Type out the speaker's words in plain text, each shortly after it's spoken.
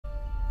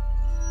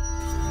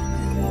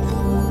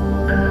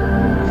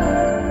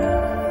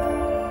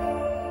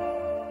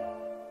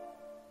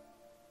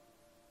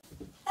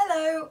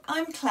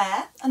I'm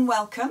Claire and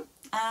welcome,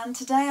 and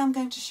today I'm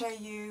going to show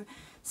you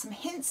some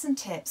hints and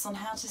tips on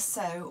how to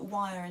sew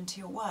wire into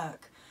your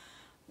work.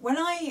 When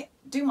I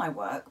do my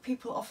work,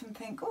 people often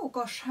think, oh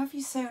gosh, have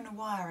you sewn a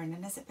wire in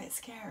and is it a bit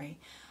scary?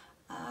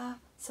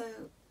 So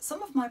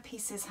some of my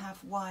pieces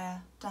have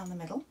wire down the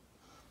middle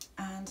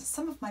and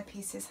some of my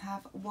pieces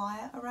have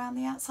wire around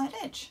the outside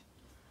edge.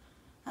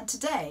 And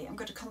today I'm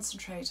going to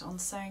concentrate on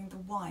sewing the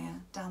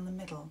wire down the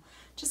middle.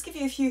 Just give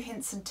you a few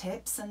hints and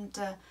tips and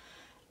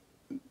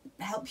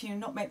help you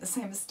not make the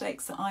same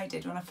mistakes that I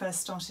did when I first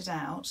started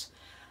out,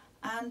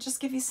 and just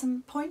give you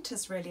some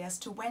pointers really as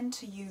to when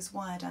to use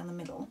wire down the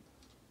middle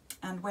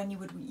and when you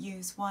would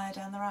use wire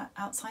down the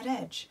outside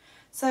edge.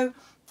 So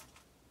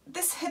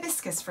this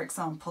hibiscus, for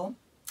example,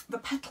 the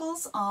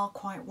petals are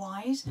quite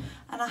wide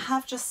and I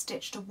have just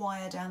stitched a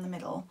wire down the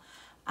middle,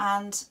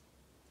 and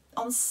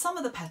on some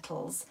of the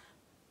petals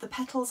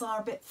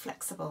are a bit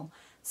flexible.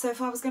 So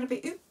if I was going to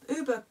be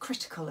uber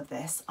critical of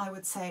this, I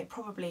would say it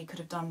probably could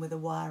have done with a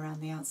wire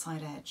around the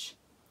outside edge.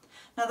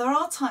 Now there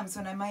are times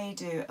when I may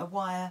do a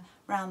wire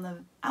around the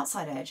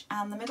outside edge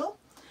and the middle,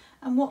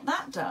 and what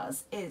that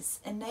does is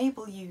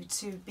enable you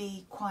to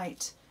be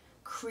quite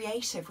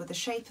creative with the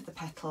shape of the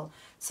petal.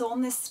 So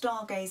on this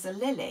stargazer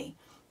lily,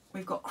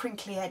 we've got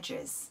crinkly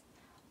edges,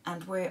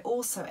 and we're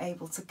also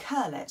able to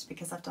curl it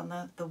because I've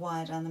done the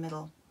wire down the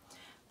middle.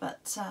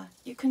 But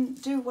you can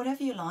do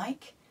whatever you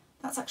like.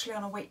 That's actually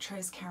on a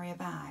Waitrose carrier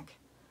bag,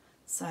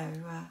 so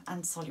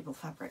and soluble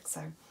fabric,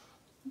 so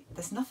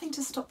there's nothing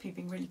to stop you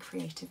being really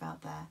creative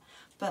out there.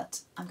 But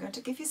I'm going to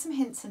give you some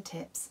hints and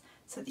tips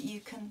so that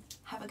you can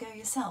have a go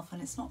yourself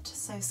and it's not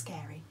so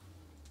scary.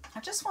 I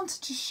just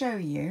wanted to show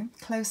you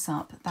close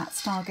up that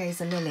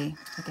stargazer lily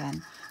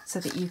again so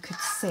that you could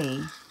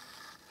see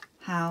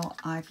how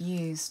I've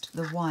used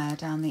the wire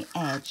down the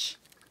edge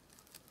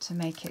to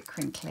make it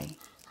crinkly.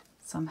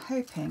 So I'm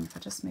hoping, if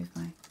I just move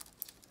my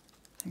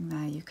thing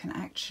there, you can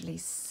actually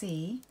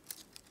see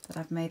that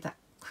I've made that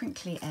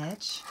crinkly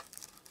edge,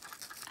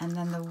 and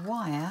then the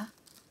wire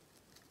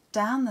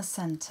down the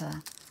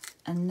centre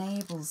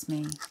enables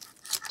me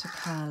to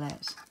curl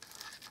it,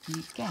 and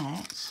you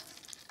get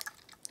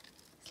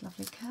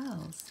lovely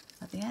curls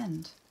at the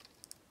end.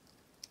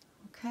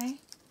 Okay,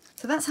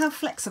 so that's how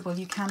flexible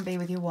you can be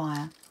with your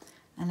wire,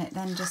 and it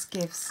then just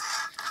gives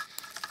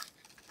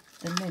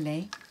the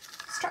lily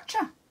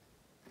structure.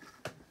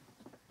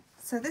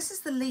 So this is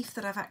the leaf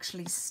that I've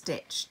actually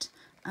stitched,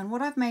 and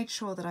what I've made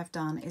sure that I've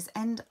done is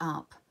end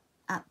up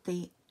at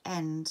the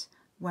end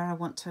where I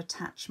want to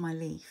attach my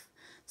leaf.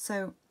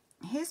 So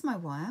here's my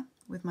wire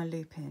with my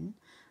loop in,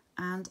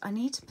 and I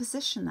need to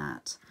position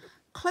that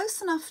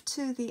close enough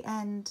to the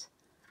end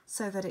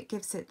so that it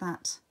gives it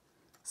that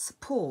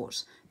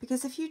support,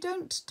 because if you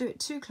don't do it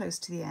too close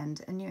to the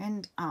end and you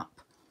end up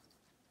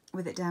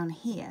with it down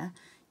here,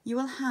 you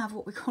will have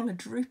what we call a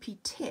droopy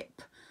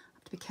tip.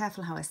 Be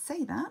careful how I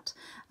say that,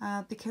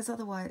 because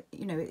otherwise,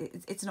 you know,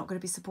 it's not going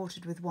to be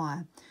supported with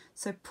wire.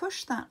 So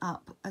push that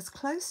up as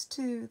close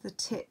to the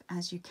tip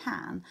as you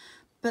can,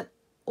 but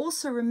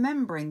also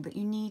remembering that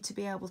you need to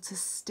be able to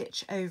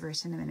stitch over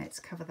it in a minute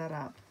to cover that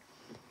up.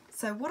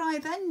 So what I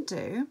then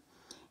do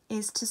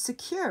is, to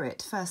secure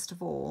it, first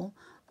of all,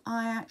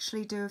 I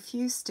actually do a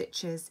few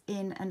stitches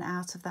in and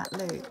out of that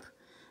loop.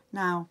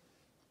 Now,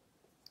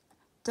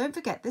 don't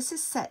forget, this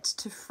is set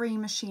to free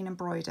machine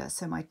embroider,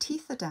 so my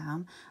teeth are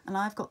down and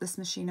I've got this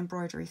machine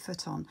embroidery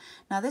foot on.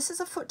 Now this is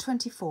a foot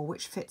 24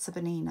 which fits a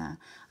Bernina,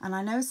 and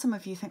I know some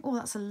of you think, oh,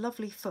 that's a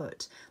lovely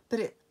foot,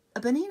 but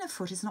a Bernina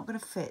foot is not going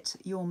to fit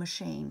your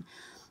machine.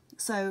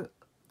 So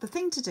the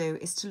thing to do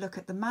is to look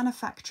at the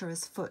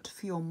manufacturer's foot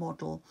for your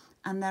model,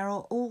 and there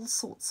are all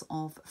sorts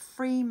of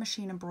free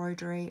machine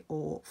embroidery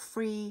or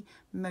free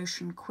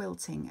motion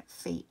quilting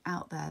feet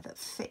out there that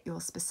fit your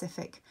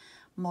specific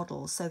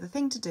model. So the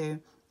thing to do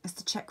is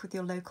to check with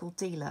your local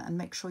dealer and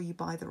make sure you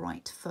buy the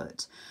right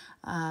foot.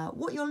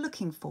 What you're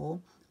looking for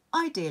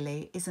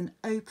ideally is an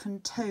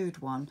open-toed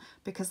one,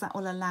 because that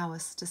will allow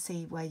us to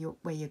see where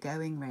you're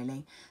going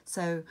really.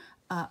 So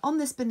on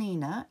this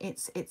Bernina,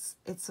 it's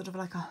sort of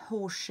like a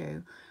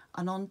horseshoe,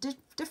 and on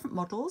different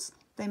models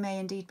they may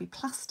indeed be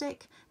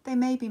plastic, they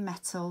may be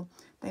metal,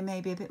 they may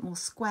be a bit more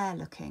square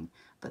looking,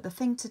 but the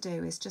thing to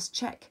do is just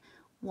check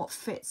what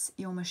fits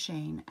your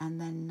machine,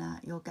 and then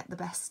you'll get the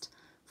best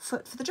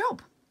foot for the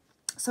job.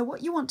 So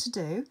what you want to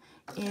do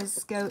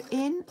is go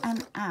in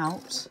and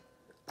out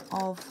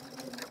of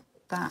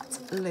that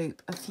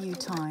loop a few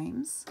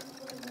times.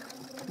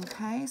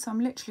 Okay, so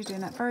I'm literally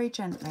doing that very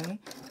gently.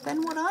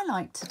 Then what I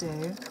like to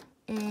do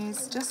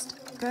is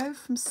just go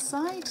from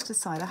side to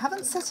side. I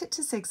haven't set it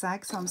to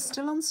zigzag, so I'm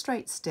still on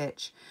straight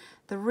stitch.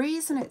 The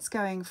reason it's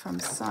going from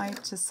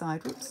side to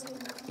side, whoops,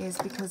 is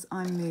because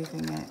I'm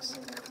moving it.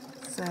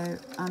 So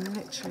I'm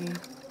literally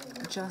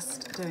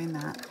just doing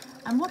that.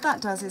 And what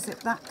that does is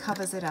that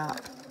covers it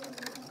up.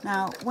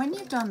 Now, when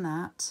you've done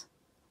that,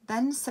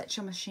 then set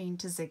your machine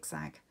to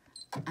zigzag.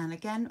 And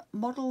again,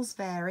 models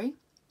vary,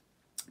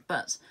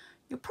 but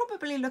you're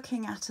probably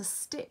looking at a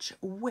stitch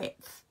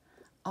width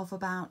of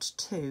about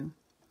 2.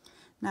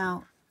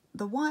 Now,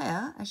 the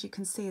wire, as you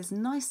can see, is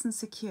nice and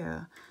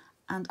secure,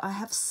 and I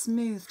have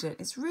smoothed it.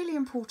 It's really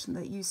important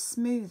that you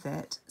smooth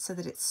it so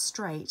that it's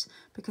straight,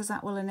 because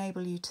that will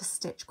enable you to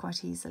stitch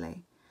quite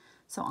easily.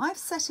 So I've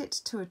set it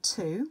to a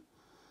 2,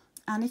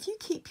 and if you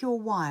keep your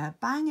wire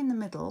bang in the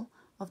middle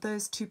of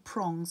those 2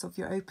 prongs of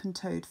your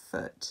open-toed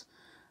foot,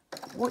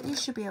 what you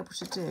should be able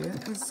to do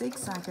is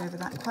zigzag over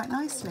that quite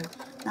nicely.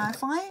 Now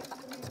if I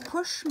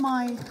push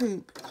my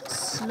hoop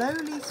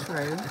slowly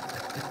through,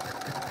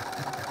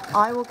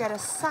 I will get a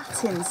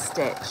satin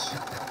stitch,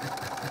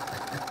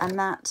 and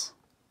that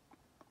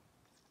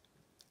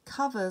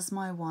covers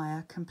my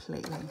wire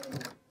completely.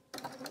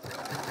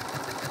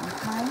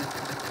 Okay,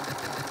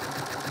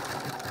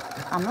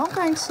 I'm not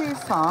going too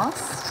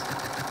fast.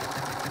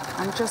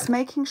 I'm just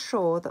making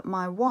sure that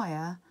my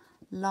wire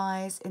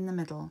lies in the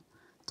middle.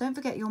 Don't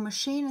forget your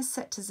machine is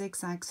set to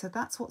zigzag, so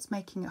that's what's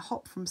making it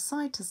hop from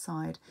side to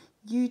side.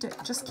 You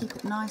just keep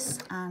it nice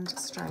and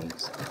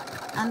straight.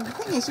 And the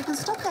thing is, you can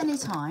stop any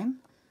time.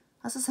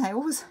 As I say,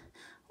 always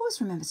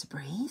remember to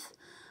breathe.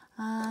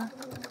 And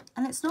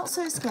it's not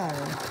so scary.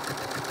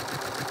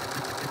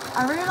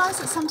 I realise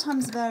that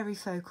sometimes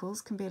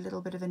varifocals can be a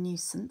little bit of a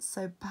nuisance,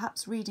 so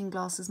perhaps reading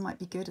glasses might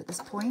be good at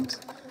this point,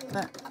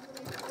 but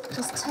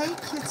just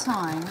take your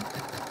time.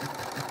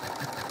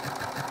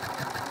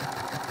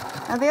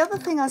 Now the other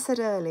thing I said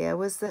earlier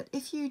was that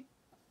if you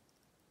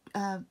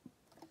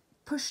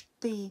pushed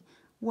the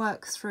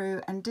work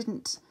through and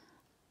didn't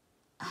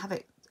have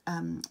it,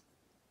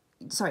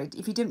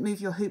 if you didn't move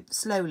your hoop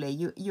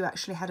slowly, you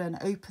actually had an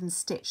open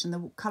stitch and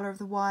the colour of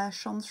the wire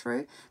shone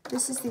through.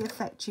 This is the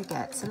effect you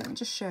get. So let me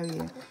just show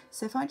you.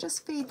 So if I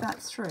just feed that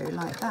through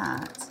like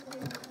that,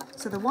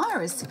 so the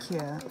wire is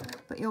secure,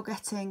 but you're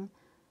getting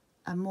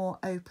a more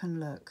open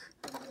look.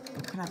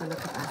 You can have a look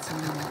at that in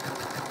a minute.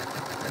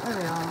 But there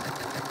we are.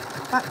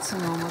 Back to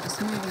normal, just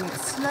moving it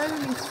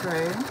slowly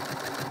through.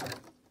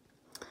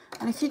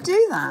 And if you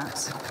do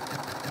that,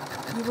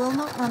 you will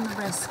not run the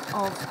risk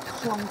of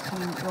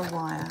plonking your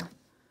wire.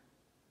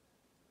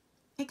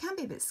 It can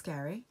be a bit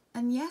scary,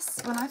 and yes,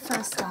 when I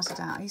first started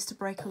out I used to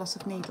break a lot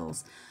of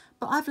needles,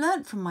 but I've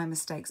learnt from my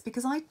mistakes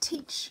because I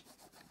teach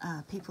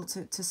people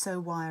to sew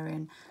wire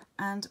in,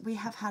 and we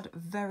have had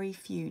very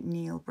few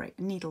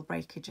needle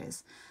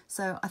breakages.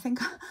 So I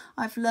think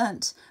I've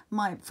learnt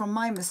from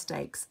my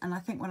mistakes, and I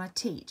think when I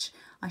teach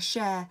I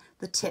share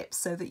the tips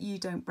so that you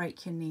don't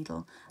break your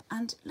needle.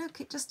 And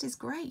look, it just is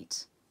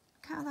great.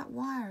 Look how that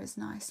wire is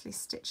nicely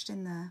stitched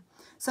in there.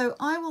 So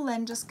I will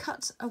then just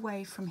cut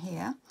away from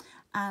here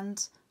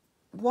and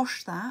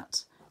wash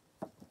that.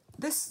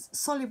 This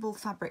soluble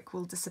fabric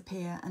will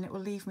disappear and it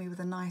will leave me with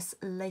a nice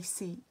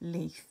lacy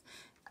leaf.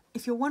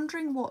 If you're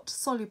wondering what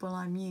soluble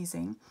I'm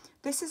using,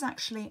 this is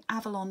actually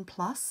Avalon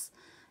Plus.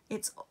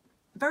 It's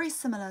very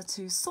similar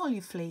to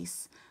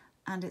Solufleece,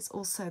 and it's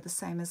also the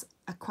same as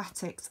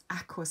Aquatics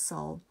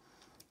Aquasol.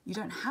 You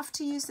don't have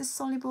to use this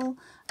soluble.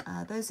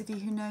 Those of you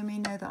who know me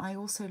know that I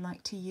also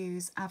like to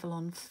use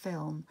Avalon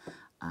Film.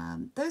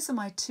 Those are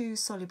my 2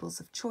 solubles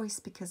of choice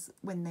because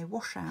when they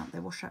wash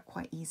out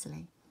quite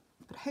easily.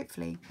 But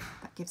hopefully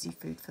that gives you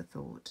food for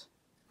thought.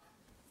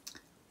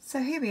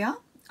 So here we are.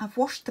 I've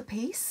washed the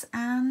piece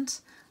and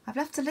I've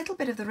left a little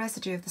bit of the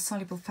residue of the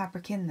soluble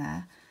fabric in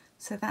there,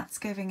 so that's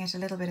giving it a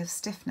little bit of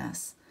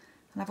stiffness.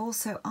 And I've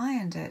also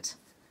ironed it.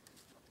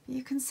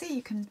 You can see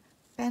you can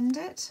bend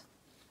it.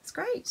 It's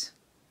great.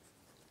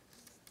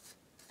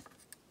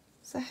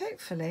 So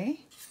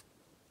hopefully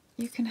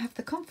you can have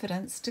the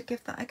confidence to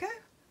give that a go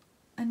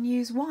and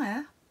use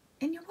wire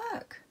in your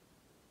work.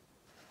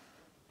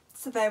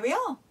 So there we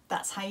are.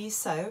 That's how you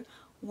sew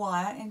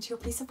wire into your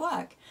piece of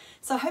work.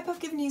 So I hope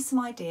I've given you some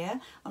idea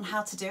on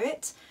how to do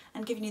it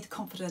and given you the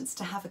confidence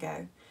to have a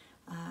go.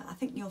 I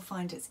think you'll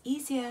find it's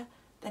easier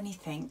than you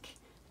think.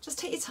 Just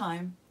take your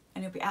time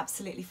and you'll be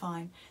absolutely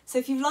fine. So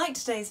if you've liked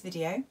today's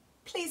video,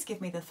 please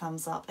give me the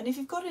thumbs up, and if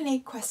you've got any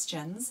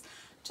questions,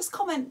 just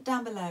comment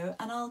down below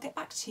and I'll get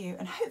back to you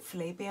and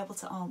hopefully be able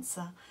to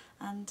answer,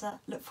 and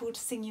look forward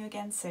to seeing you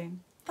again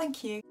soon.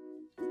 Thank you.